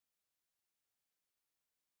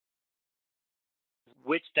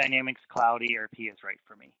which Dynamics Cloud ERP is right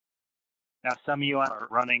for me. Now, some of you are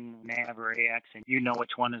running NAV or AX and you know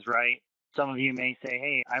which one is right. Some of you may say,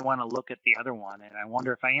 hey, I want to look at the other one and I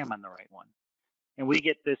wonder if I am on the right one. And we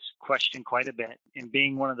get this question quite a bit. And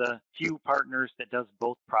being one of the few partners that does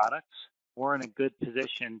both products, we're in a good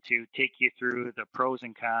position to take you through the pros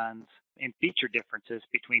and cons and feature differences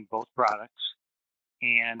between both products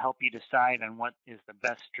and help you decide on what is the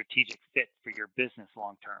best strategic fit for your business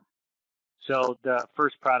long term. So the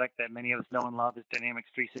first product that many of us know and love is Dynamics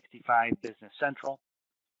 365 Business Central.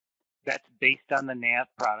 That's based on the NAV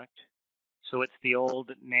product. So it's the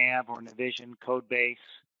old NAV or Navision code base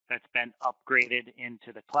that's been upgraded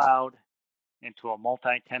into the cloud, into a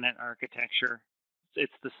multi-tenant architecture.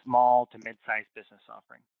 It's the small to mid-sized business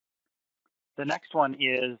offering. The next one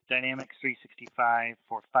is Dynamics 365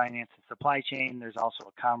 for finance and supply chain. There's also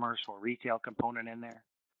a commerce or retail component in there.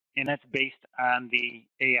 And that's based on the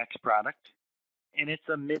AX product. And it's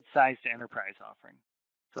a mid-sized enterprise offering.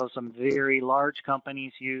 So some very large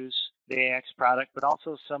companies use the AX product, but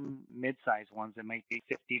also some mid-sized ones that might be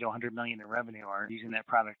 50 to 100 million in revenue are using that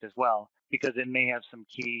product as well, because it may have some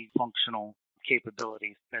key functional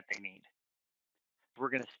capabilities that they need. We're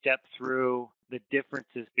going to step through the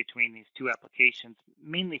differences between these two applications,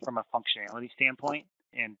 mainly from a functionality standpoint,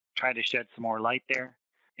 and try to shed some more light there.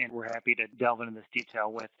 And we're happy to delve into this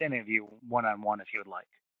detail with any of you one-on-one if you would like.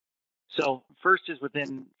 So first is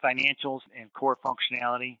within financials and core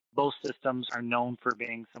functionality. Both systems are known for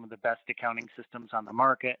being some of the best accounting systems on the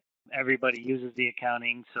market. Everybody uses the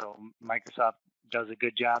accounting, so Microsoft does a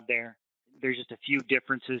good job there. There's just a few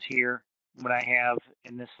differences here. What I have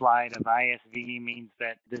in this slide of ISV means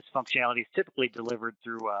that this functionality is typically delivered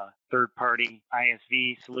through a third-party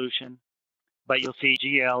ISV solution. But you'll see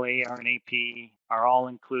GL, AR, and AP are all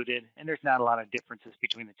included, and there's not a lot of differences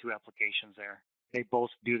between the two applications there. They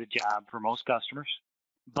both do the job for most customers.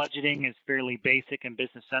 Budgeting is fairly basic in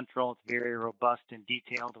Business Central. It's very robust and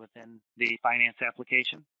detailed within the finance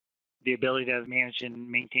application. The ability to manage and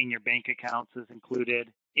maintain your bank accounts is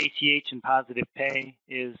included. ACH and Positive Pay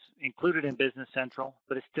is included in Business Central,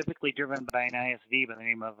 but it's typically driven by an ISV by the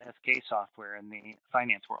name of SK Software in the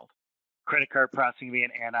finance world. Credit card processing will be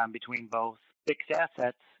an add-on between both. Fixed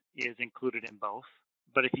assets is included in both.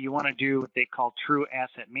 But if you want to do what they call true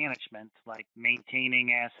asset management, like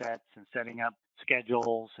maintaining assets and setting up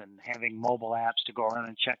schedules and having mobile apps to go around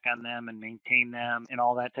and check on them and maintain them and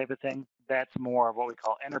all that type of thing, that's more of what we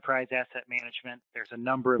call enterprise asset management. There's a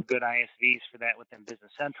number of good ISVs for that within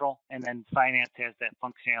Business Central, and then finance has that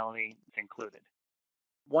functionality included.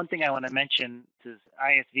 One thing I want to mention is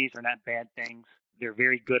ISVs are not bad things. They're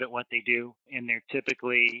very good at what they do, and they're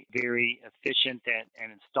typically very efficient at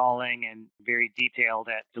installing and very detailed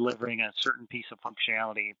at delivering a certain piece of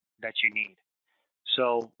functionality that you need.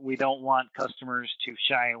 So we don't want customers to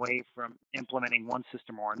shy away from implementing one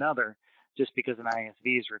system or another just because an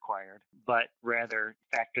ISV is required, but rather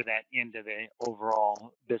factor that into the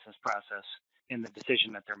overall business process in the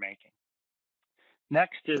decision that they're making.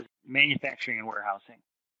 Next is manufacturing and warehousing.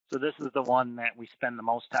 So this is the one that we spend the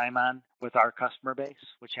most time on with our customer base,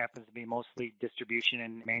 which happens to be mostly distribution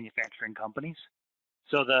and manufacturing companies.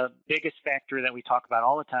 So the biggest factor that we talk about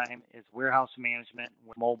all the time is warehouse management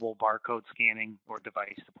with mobile barcode scanning or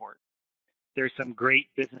device support. There's some great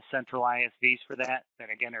Business Central ISVs for that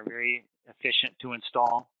again are very efficient to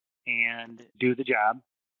install and do the job.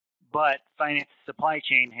 But finance supply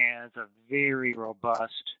chain has a very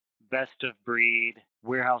robust, best of breed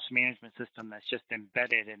warehouse management system that's just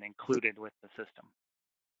embedded and included with the system.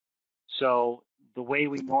 So the way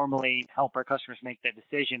we normally help our customers make that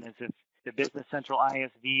decision is if the Business Central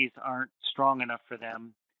ISVs aren't strong enough for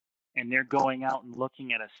them and they're going out and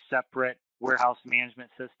looking at a separate warehouse management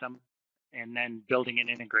system and then building an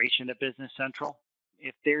integration to Business Central,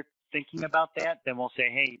 if they're thinking about that, then we'll say,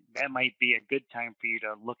 hey, that might be a good time for you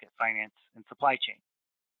to look at finance and supply chain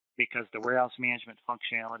because the warehouse management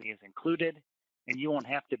functionality is included and you won't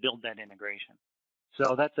have to build that integration.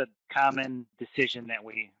 So that's a common decision that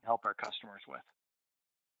we help our customers with.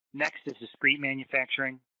 Next is discrete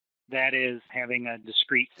manufacturing. That is having a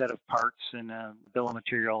discrete set of parts and a bill of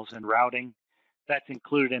materials and routing. That's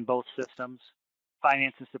included in both systems.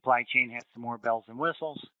 Finance and supply chain has some more bells and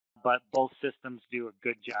whistles, but both systems do a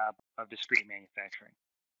good job of discrete manufacturing.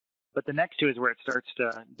 But the next two is where it starts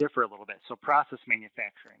to differ a little bit. So process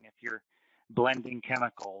manufacturing, if you're blending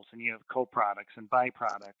chemicals and you have co-products and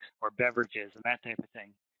byproducts or beverages and that type of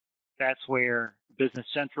thing, that's where Business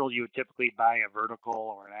Central, you would typically buy a vertical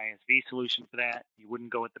or an ISV solution for that. You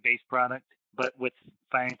wouldn't go with the base product, but with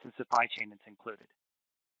finance and supply chain, it's included.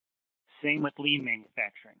 Same with lean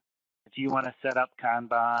manufacturing. If you want to set up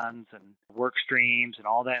Kanbans and work streams and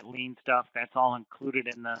all that lean stuff, that's all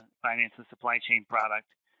included in the finance and supply chain product,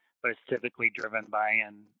 but it's typically driven by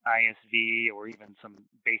an ISV or even some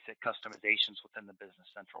basic customizations within the Business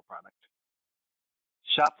Central product.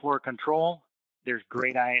 Shop floor control, there's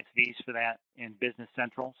great ISVs for that in Business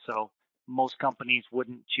Central. So most companies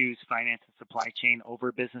wouldn't choose finance and supply chain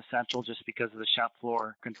over Business Central just because of the shop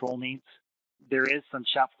floor control needs. There is some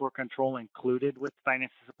shop floor control included with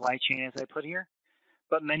finance and supply chain, as I put here,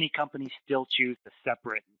 but many companies still choose a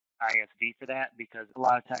separate ISV for that because a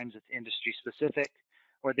lot of times it's industry specific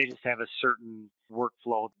or they just have a certain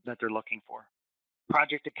workflow that they're looking for.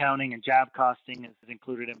 Project accounting and job costing is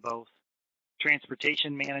included in both.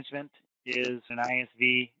 Transportation management is an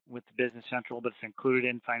ISV with Business Central, but it's included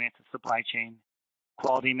in finance and supply chain.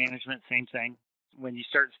 Quality management, same thing. When you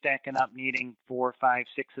start stacking up needing 4, 5,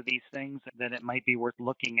 6 of these things, then it might be worth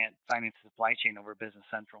looking at finance and supply chain over Business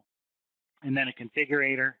Central. And then a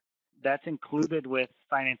configurator, that's included with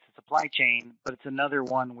finance and supply chain, but it's another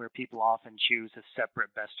one where people often choose a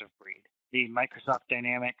separate best of breed. The Microsoft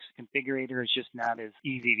Dynamics configurator is just not as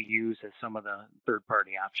easy to use as some of the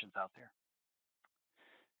third-party options out there.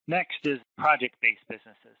 Next is project-based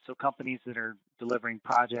businesses, so companies that are delivering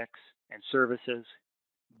projects and services.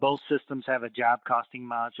 Both systems have a job costing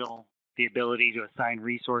module, the ability to assign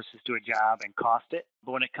resources to a job and cost it.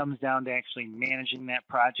 But when it comes down to actually managing that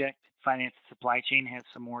project, finance and supply chain has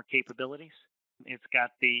some more capabilities. It's got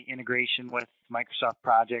the integration with Microsoft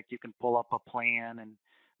Project. You can pull up a plan and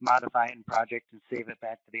modify it in Project and save it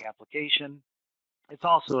back to the application. It's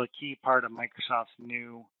also a key part of Microsoft's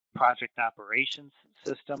new project operations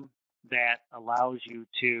system that allows you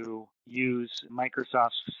to use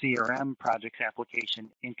Microsoft's CRM projects application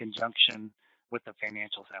in conjunction with the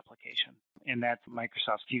financials application. And that's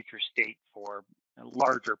Microsoft's future state for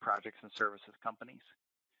larger projects and services companies.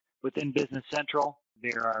 Within Business Central,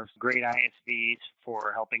 there are great ISVs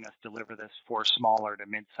for helping us deliver this for smaller to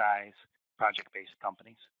mid-size project-based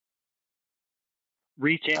companies.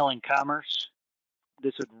 Retail and commerce,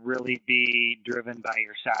 this would really be driven by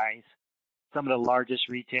your size. Some of the largest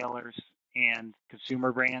retailers and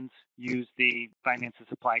consumer brands use the finance and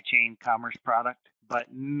supply chain commerce product, but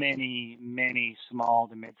many, many small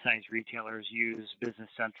to mid-sized retailers use Business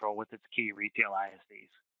Central with its key retail ISVs.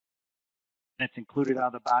 It's included out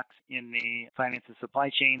of the box in the finance and supply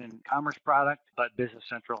chain and commerce product, but Business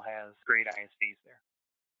Central has great ISVs there.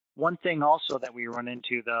 One thing also that we run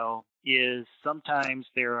into, though, is sometimes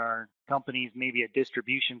there are companies, maybe a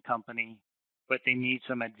distribution company, but they need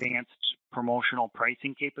some advanced promotional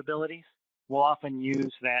pricing capabilities. We'll often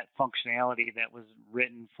use that functionality that was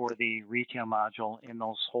written for the retail module in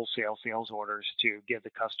those wholesale sales orders to give the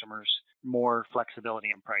customers more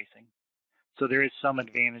flexibility in pricing. So there is some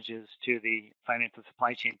advantages to the finance and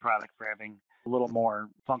supply chain product for having a little more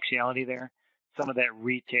functionality there. Some of that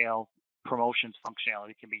retail promotions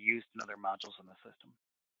functionality can be used in other modules in the system.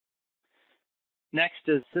 Next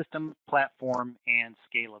is system, platform, and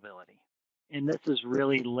scalability. And this is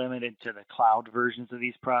really limited to the cloud versions of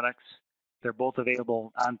these products. They're both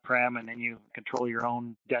available on-prem, and then you control your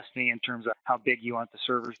own destiny in terms of how big you want the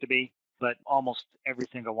servers to be. But almost every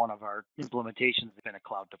single one of our implementations has been a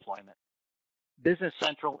cloud deployment. Business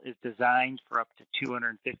Central is designed for up to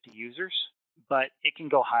 250 users, but it can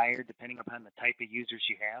go higher depending upon the type of users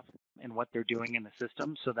you have and what they're doing in the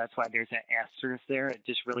system. So that's why there's an asterisk there. It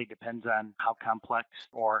just really depends on how complex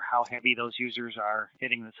or how heavy those users are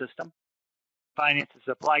hitting the system. Finance and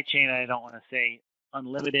supply chain, I don't want to say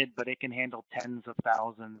unlimited, but it can handle tens of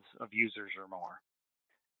thousands of users or more.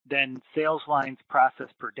 Then sales lines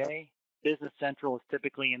processed per day. Business Central is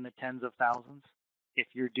typically in the tens of thousands. If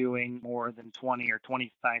you're doing more than 20 or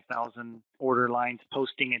 25,000 order lines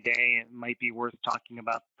posting a day, it might be worth talking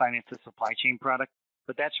about finance and supply chain product.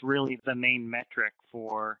 But that's really the main metric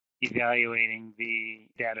for evaluating the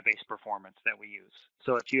database performance that we use.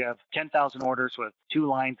 So if you have 10,000 orders with 2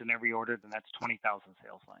 lines in every order, then that's 20,000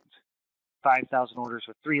 sales lines. 5,000 orders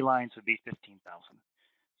with 3 lines would be 15,000.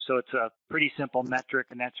 So it's a pretty simple metric,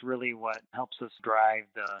 and that's really what helps us drive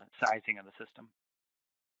the sizing of the system.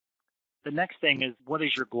 The next thing is, what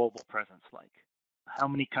is your global presence like? How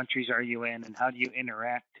many countries are you in, and how do you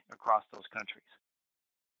interact across those countries?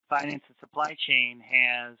 Finance and supply chain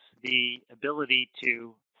has the ability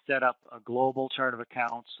to set up a global chart of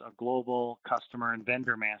accounts, a global customer and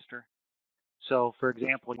vendor master. So, for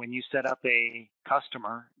example, when you set up a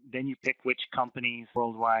customer, then you pick which companies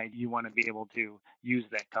worldwide you want to be able to use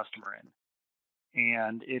that customer in.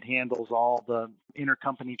 And it handles all the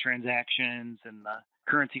intercompany transactions and the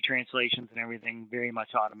currency translations and everything very much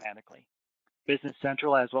automatically. Business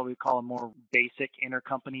Central has what we call a more basic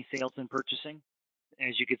intercompany sales and purchasing.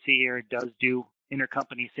 As you can see here, it does do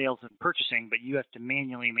intercompany sales and purchasing, but you have to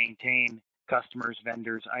manually maintain customers,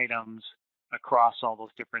 vendors, items across all those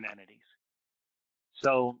different entities.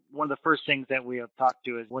 So one of the first things that we have talked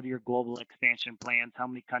to is, what are your global expansion plans? How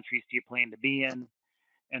many countries do you plan to be in?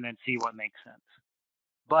 And then see what makes sense.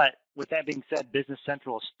 But with that being said, Business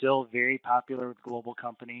Central is still very popular with global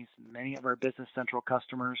companies. Many of our Business Central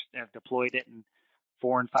customers have deployed it in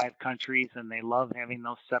 4 and 5 countries, and they love having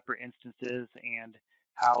those separate instances and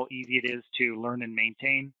how easy it is to learn and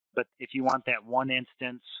maintain. But if you want that one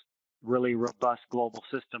instance, really robust global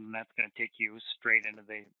system, that's going to take you straight into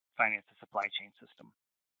the finance and supply chain system.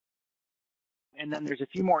 And then there's a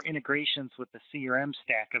few more integrations with the CRM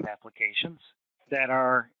stack of applications that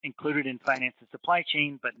are included in finance and supply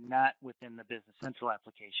chain, but not within the Business Central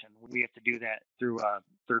application. We have to do that through a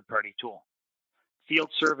third-party tool.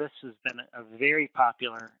 Field service has been a very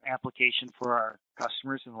popular application for our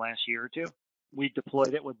customers in the last year or two. We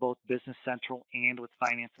deployed it with both Business Central and with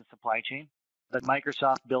finance and supply chain. But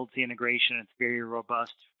Microsoft builds the integration. It's very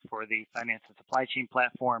robust for the finance and supply chain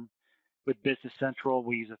platform. With Business Central,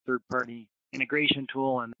 we use a third-party integration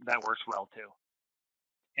tool, and that works well too.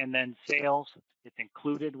 And then sales, it's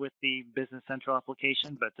included with the Business Central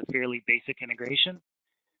application, but it's a fairly basic integration.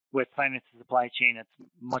 With finance and supply chain, it's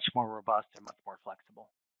much more robust and much more flexible.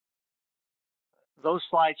 Those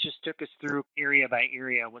slides just took us through area by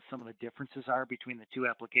area what some of the differences are between the two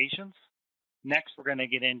applications. Next, we're going to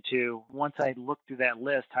get into, once I look through that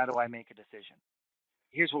list, how do I make a decision?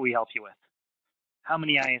 Here's what we help you with. How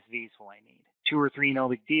many ISVs will I need? 2 or 3, no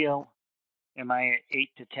big deal. Am I at 8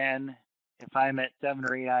 to 10? If I'm at 7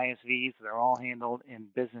 or 8 ISVs, they're all handled in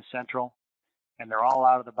Business Central, and they're all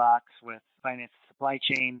out of the box with finance and supply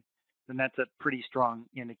chain, then that's a pretty strong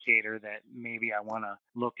indicator that maybe I want to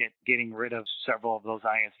look at getting rid of several of those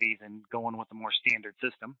ISVs and going with a more standard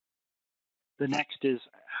system. The next is,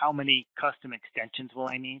 how many custom extensions will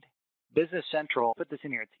I need? Business Central, put this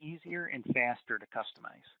in here, it's easier and faster to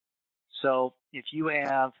customize. So if you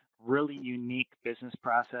have really unique business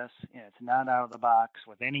process and it's not out of the box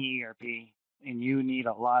with any ERP and you need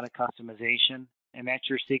a lot of customization and that's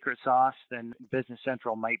your secret sauce, then Business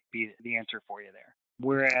Central might be the answer for you there.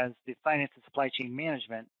 Whereas the finance and supply chain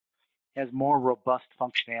management has more robust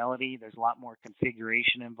functionality. There's a lot more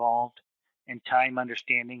configuration involved and time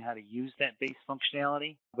understanding how to use that base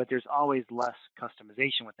functionality, but there's always less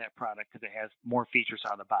customization with that product because it has more features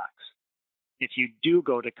out of the box. If you do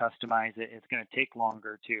go to customize it, it's going to take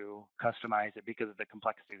longer to customize it because of the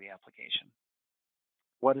complexity of the application.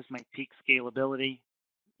 What is my peak scalability?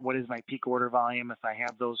 What is my peak order volume if I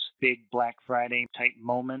have those big Black Friday type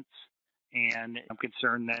moments and I'm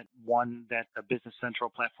concerned that the Business Central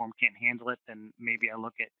platform can't handle it, then maybe I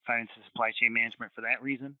look at finance and supply chain management for that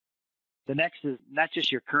reason. The next is not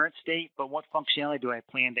just your current state, but what functionality do I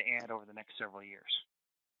plan to add over the next several years?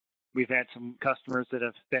 We've had some customers that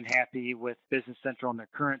have been happy with Business Central in their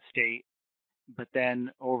current state, but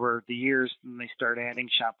then over the years, when they start adding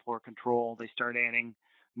shop floor control, they start adding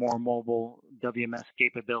more mobile WMS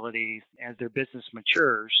capabilities. As their business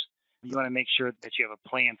matures, you want to make sure that you have a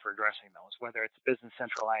plan for addressing those, whether it's Business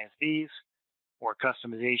Central ISVs or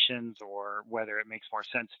customizations, or whether it makes more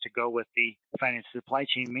sense to go with the finance supply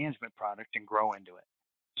chain management product and grow into it.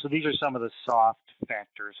 So these are some of the soft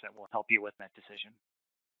factors that will help you with that decision.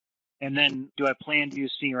 And then, do I plan to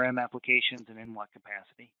use CRM applications and in what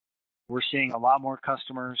capacity? We're seeing a lot more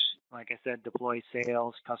customers, like I said, deploy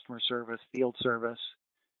sales, customer service, field service,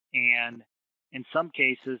 and in some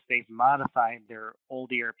cases, they've modified their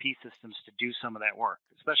old ERP systems to do some of that work,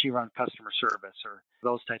 especially around customer service or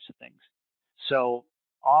those types of things. So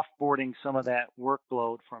offboarding some of that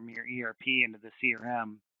workload from your ERP into the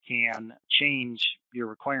CRM can change your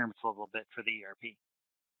requirements a little bit for the ERP.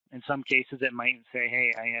 In some cases, it might say,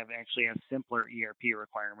 hey, I actually have simpler ERP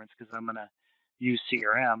requirements because I'm going to use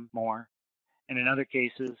CRM more. And in other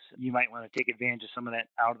cases, you might want to take advantage of some of that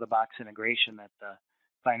out-of-the-box integration that the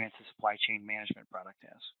finance and supply chain management product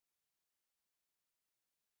has.